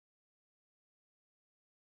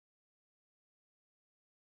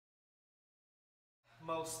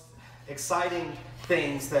most exciting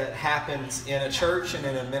things that happens in a church and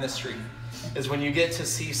in a ministry is when you get to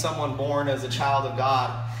see someone born as a child of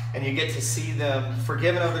God and you get to see them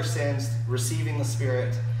forgiven of their sins, receiving the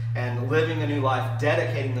Spirit, and living a new life,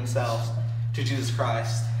 dedicating themselves to Jesus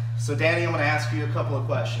Christ. So Danny, I'm going to ask you a couple of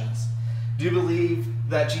questions. Do you believe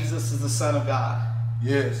that Jesus is the Son of God?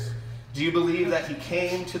 Yes. Do you believe that he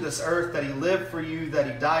came to this earth, that he lived for you, that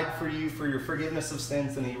he died for you, for your forgiveness of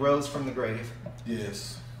sins, and he rose from the grave?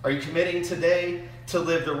 Yes. Are you committing today to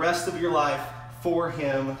live the rest of your life for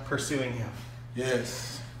him, pursuing him?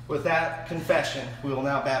 Yes. With that confession, we will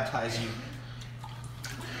now baptize you.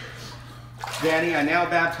 Danny, I now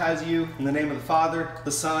baptize you in the name of the Father,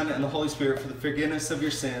 the Son, and the Holy Spirit for the forgiveness of your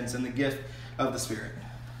sins and the gift of the Spirit.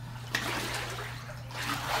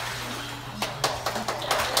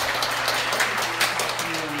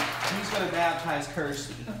 He's going to baptize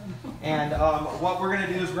Kerstie. And what we're going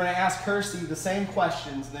to do is we're going to ask Kerstie the same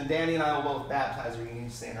questions, and then Danny and I will both baptize her. You need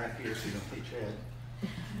to stand right here so you don't hit your head.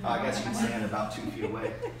 I guess you can stand about 2 feet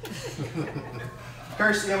away.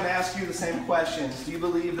 Kerstie, I'm going to ask you the same questions. Do you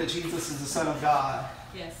believe that Jesus is the Son of God?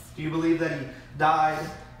 Yes. Do you believe that he died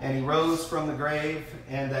and he rose from the grave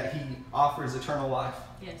and that he offers eternal life?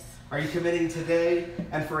 Yes. Are you committing today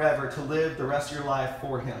and forever to live the rest of your life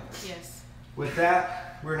for him? Yes. With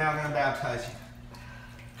that, we're now going to baptize you.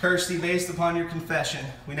 Kerstie, based upon your confession,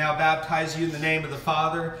 we now baptize you in the name of the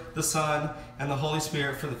Father, the Son, and the Holy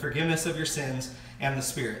Spirit for the forgiveness of your sins and the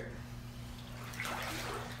Spirit.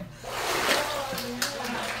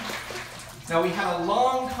 Now, we had a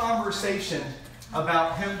long conversation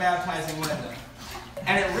about him baptizing Linda.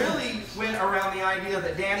 And it really went around the idea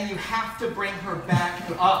that, Danny, you have to bring her back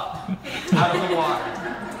up out of the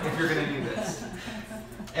water if you're going to do this.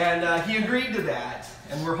 And he agreed to that,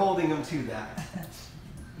 and we're holding him to that.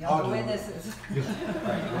 Y'all the witnesses. All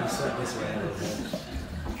right, you want to start this way a little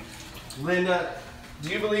bit. Linda, do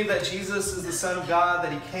you believe that Jesus is the Son of God,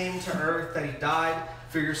 that he came to earth, that he died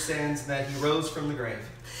for your sins, and that he rose from the grave?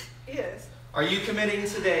 Yes. Are you committing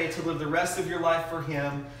today to live the rest of your life for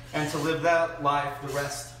him and to live that life the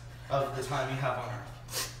rest of the time you have on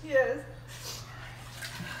earth? Yes.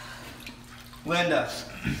 Linda,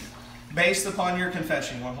 based upon your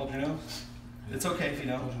confession, you want to hold your nose? It's okay if you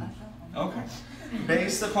don't. Okay.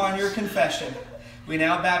 Based upon your confession, we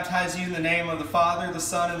now baptize you in the name of the Father, the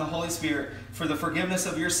Son, and the Holy Spirit for the forgiveness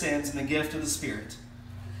of your sins and the gift of the Spirit.